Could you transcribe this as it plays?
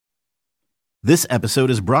This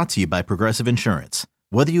episode is brought to you by Progressive Insurance.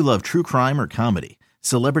 Whether you love true crime or comedy,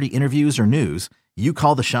 celebrity interviews or news, you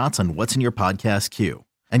call the shots on what's in your podcast queue.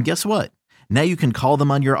 And guess what? Now you can call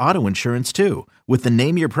them on your auto insurance too with the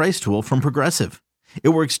Name Your Price tool from Progressive. It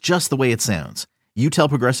works just the way it sounds. You tell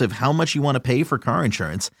Progressive how much you want to pay for car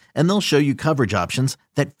insurance, and they'll show you coverage options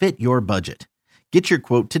that fit your budget. Get your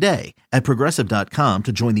quote today at Progressive.com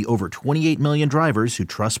to join the over 28 million drivers who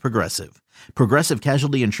trust Progressive. Progressive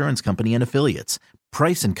Casualty Insurance Company and Affiliates.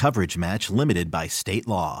 Price and coverage match limited by state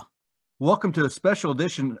law. Welcome to a special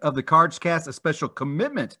edition of the Cards Cast, a special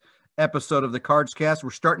commitment episode of the Cards Cast. We're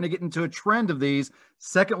starting to get into a trend of these.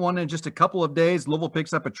 Second one in just a couple of days. Louisville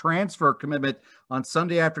picks up a transfer commitment on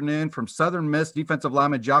Sunday afternoon from Southern Miss. Defensive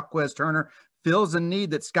lineman Jaquez Turner fills a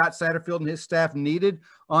need that Scott Satterfield and his staff needed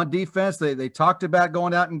on defense. They talked about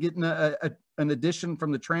going out and getting an addition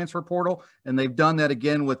from the transfer portal, and they've done that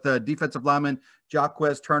again with defensive lineman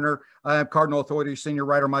Jaquez Turner. I am Cardinal Authority senior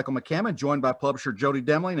writer Michael McCammon, joined by publisher Jody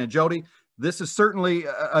Demling. And Jody, this is certainly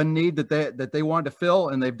a need that they wanted to fill,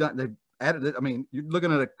 and they've added it. I mean, you're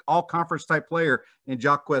looking at an all-conference type player in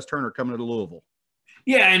Jaquez Turner coming to Louisville.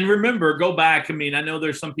 Yeah, and remember, go back. I mean, I know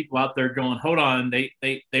there's some people out there going, hold on,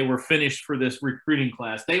 they were finished for this recruiting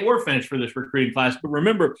class. They were finished for this recruiting class. But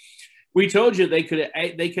remember, we told you they could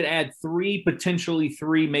add potentially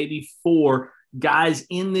three, maybe four guys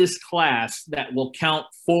in this class that will count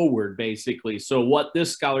forward, basically. So what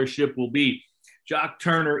this scholarship will be, Jock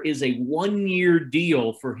Turner is a one-year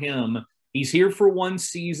deal for him. He's here for one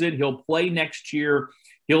season. He'll play next year.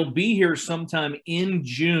 He'll be here sometime in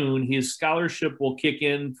June. His scholarship will kick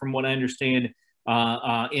in, from what I understand,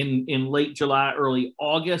 in late July, early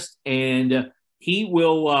August, and he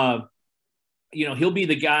will, he'll be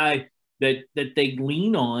the guy that they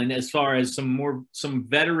lean on as far as some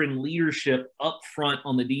veteran leadership up front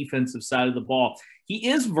on the defensive side of the ball. He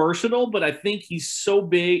is versatile, but I think he's so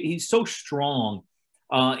big, he's so strong.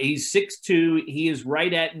 He's 6'2". He is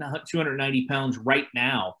right at 290 pounds right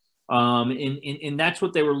now. And that's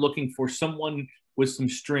what they were looking for, someone with some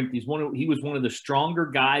strength. He was one of the stronger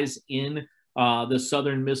guys in the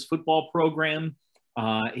Southern Miss football program.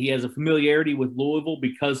 He has a familiarity with Louisville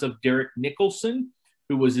because of Derek Nicholson,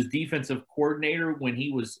 who was his defensive coordinator when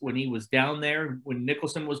he was down there, when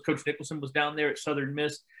Coach Nicholson was down there at Southern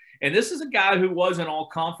Miss. And this is a guy who was an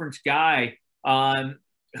all-conference guy,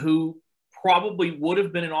 who probably would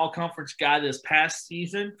have been an all-conference guy this past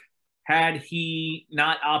season had he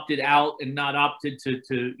not opted out and not opted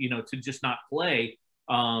to just not play.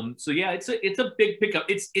 So yeah, it's a big pickup.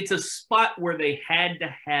 It's a spot where they had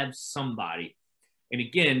to have somebody. And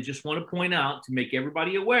again, just want to point out, to make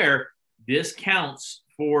everybody aware, this counts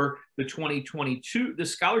for the 2022. The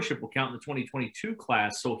scholarship will count in the 2022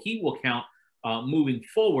 class, so he will count moving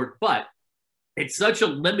forward. But it's such a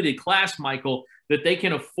limited class, Michael, that they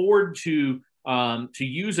can afford to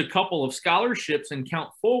use a couple of scholarships and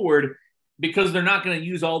count forward, because they're not going to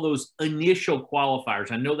use all those initial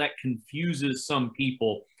qualifiers. I know that confuses some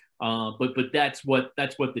people, but that's what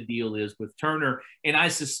the deal is with Turner. And I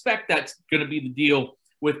suspect that's going to be the deal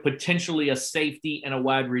with potentially a safety and a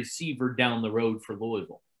wide receiver down the road for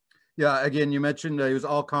Louisville. Yeah, again, you mentioned he was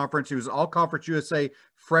all-conference. He was all-conference USA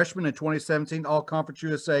freshman in 2017, all-conference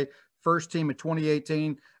USA first team in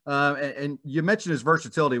 2018. And you mentioned his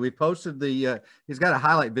versatility. We posted he's got a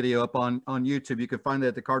highlight video up on YouTube. You can find that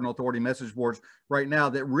at the Cardinal Authority message boards right now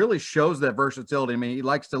that really shows that versatility. I mean, he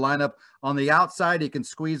likes to line up on the outside. He can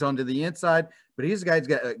squeeze onto the inside, but he's a guy who's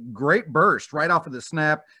got a great burst right off of the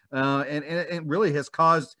snap. And it really has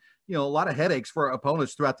caused, a lot of headaches for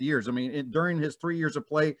opponents throughout the years. I mean, during his 3 years of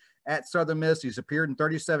play at Southern Miss, he's appeared in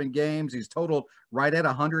 37 games. He's totaled right at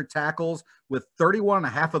 100 tackles, with 31 and a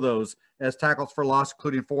half of those as tackles for loss,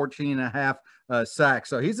 including 14 and a half sacks.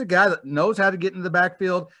 So he's a guy that knows how to get into the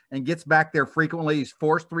backfield and gets back there frequently. He's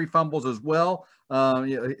forced 3 fumbles as well.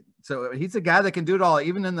 So he's a guy that can do it all.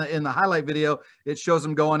 Even in the highlight video, it shows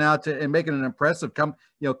him going out and making an impressive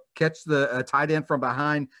catch the tight end from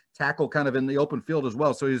behind, tackle kind of in the open field as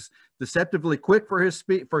well. So he's deceptively quick for his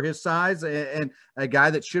speed, for his size, and a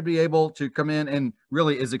guy that should be able to come in and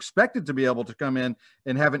really is expected to be able to come in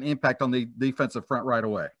and have an impact on the defensive front right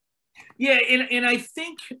away. Yeah, and I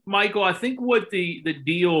think, Michael, what the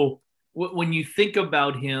deal, when you think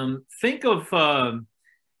about him, think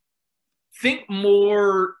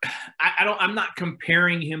more. I'm not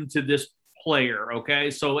comparing him to this player, okay?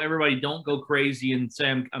 So everybody don't go crazy and say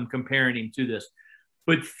I'm comparing him to this.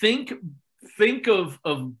 But think of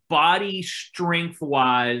body strength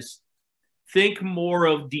wise, think more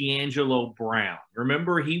of D'Angelo Brown.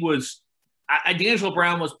 Remember, D'Angelo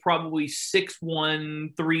Brown was probably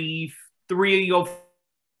 6'1", 305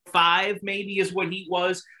 6'5" maybe is what he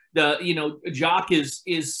was. Jock is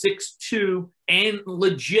 6'2" and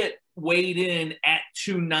legit weighed in at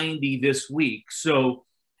 290 this week. So,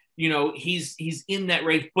 he's in that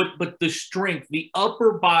range, but the strength, the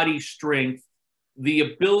upper body strength, the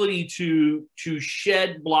ability to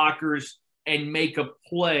shed blockers and make a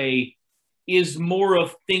play is more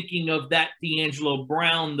of thinking of that D'Angelo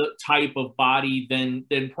Brown type of body than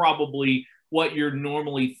probably what you're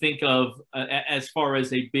normally think of as far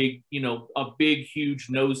as a big, huge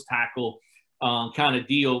nose tackle kind of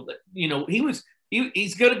deal.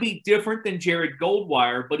 He's going to be different than Jared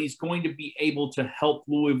Goldwire, but he's going to be able to help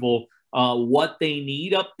Louisville what they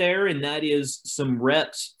need up there, and that is some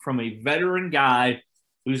reps from a veteran guy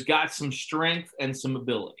who's got some strength and some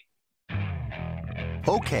ability.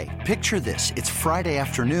 Okay, picture this. It's Friday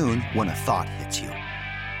afternoon when a thought hits you.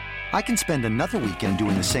 I can spend another weekend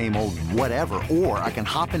doing the same old whatever, or I can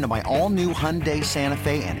hop into my all-new Hyundai Santa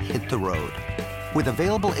Fe and hit the road. With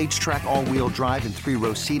available H-Track all-wheel drive and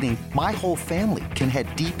 3-row seating, my whole family can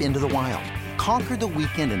head deep into the wild. Conquer the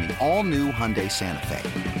weekend in the all-new Hyundai Santa Fe.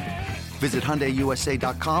 Visit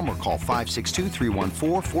HyundaiUSA.com or call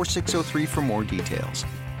 562-314-4603 for more details.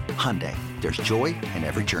 Hyundai, there's joy in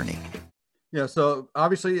every journey. Yeah, so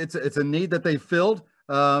obviously it's a need that they filled.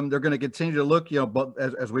 They're going to continue to look, but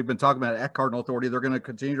as we've been talking about at Cardinal Authority, they're going to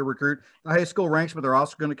continue to recruit the high school ranks, but they're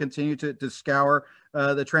also going to continue to scour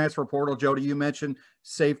the transfer portal. Jody, you mentioned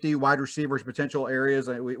safety, wide receivers, potential areas.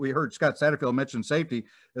 We heard Scott Satterfield mention safety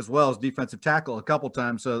as well as defensive tackle a couple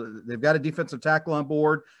times. So they've got a defensive tackle on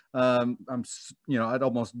board. I'd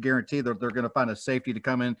almost guarantee that they're going to find a safety to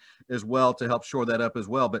come in as well to help shore that up as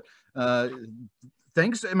well. But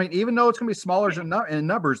things, even though it's going to be smaller in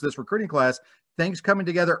numbers, this recruiting class, things coming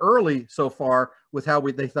together early so far with how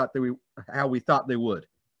we thought they would.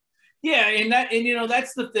 Yeah, and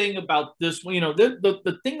that's the thing about this.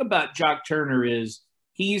 The thing about Jock Turner is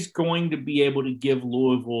he's going to be able to give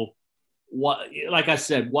Louisville what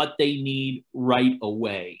they need right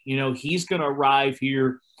away. He's going to arrive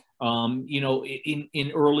here,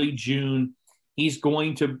 in early June. He's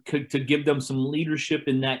going to give them some leadership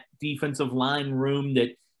in that defensive line room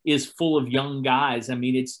that is full of young guys.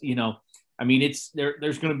 There's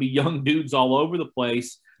going to be young dudes all over the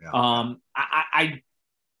place. Yeah.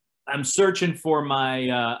 I'm searching for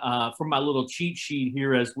my little cheat sheet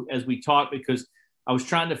here as we talk, because I was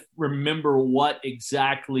trying to remember what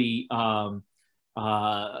exactly the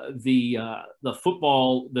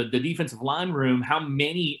football, the defensive line room, how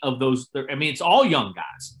many of those it's all young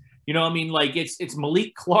guys. It's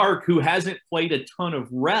Malik Clark, who hasn't played a ton of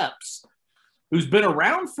reps, who's been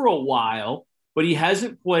around for a while, but he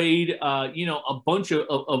hasn't played, a bunch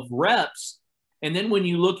of reps. And then when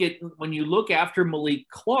you look after Malik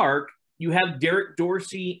Clark, you have Derek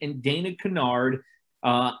Dorsey and Dana Kennard,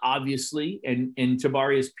 obviously, and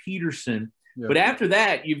Tabarius Peterson. Yep. But after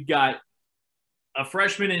that, you've got a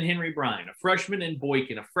freshman in Henry Bryan, a freshman in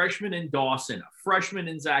Boykin, a freshman in Dawson, a freshman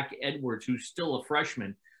in Zach Edwards, who's still a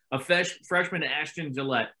freshman, a freshman in Ashton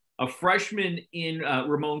Gillette, a freshman in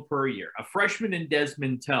Ramon Purrier, a freshman in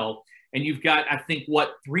Desmond Tell, and you've got, I think,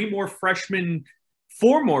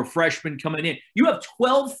 four more freshmen coming in. You have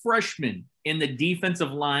 12 freshmen in the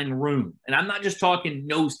defensive line room. And I'm not just talking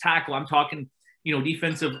nose tackle. I'm talking,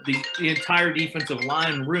 the entire defensive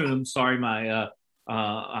line room. Sorry,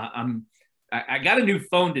 I got a new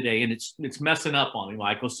phone today and it's messing up on me,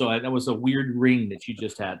 Michael. So that was a weird ring that you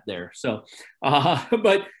just had there. So,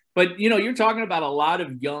 but you're talking about a lot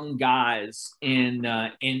of young guys, and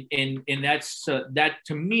that's that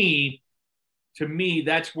to me,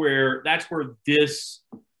 that's where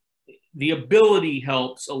the ability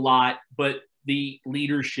helps a lot, but the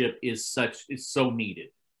leadership is so needed.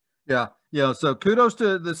 Yeah. Yeah. So kudos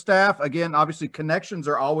to the staff. Again, obviously connections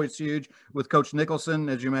are always huge with Coach Nicholson.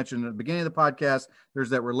 As you mentioned at the beginning of the podcast, there's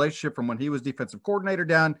that relationship from when he was defensive coordinator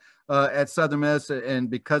down at Southern Miss. And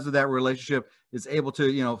because of that relationship is able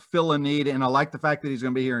to, fill a need. And I like the fact that he's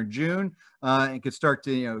going to be here in June and could start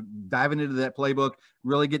to, diving into that playbook,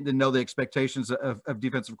 really getting to know the expectations of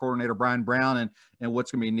defensive coordinator Brian Brown and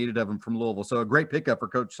what's going to be needed of him from Louisville. So a great pickup for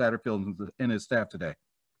Coach Satterfield and his staff today.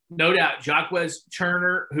 No doubt. Jacquez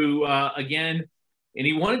Turner, who, again, and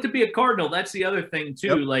he wanted to be a Cardinal. That's the other thing,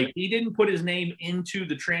 too. Yep. Like, he didn't put his name into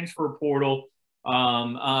the transfer portal,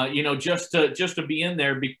 just to be in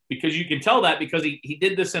there because you can tell that because he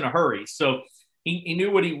did this in a hurry. So he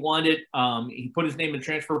knew what he wanted. He put his name in the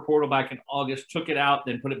transfer portal back in August, took it out,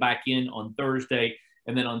 then put it back in on Thursday.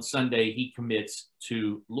 And then on Sunday, he commits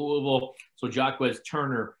to Louisville. So Jacquez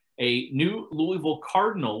Turner, a new Louisville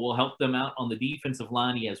Cardinal, will help them out on the defensive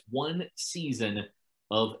line. He has one season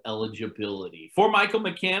of eligibility. For Michael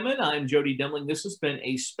McCammon, I'm Jody Demling. This has been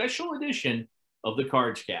a special edition of the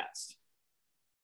Cards Cast.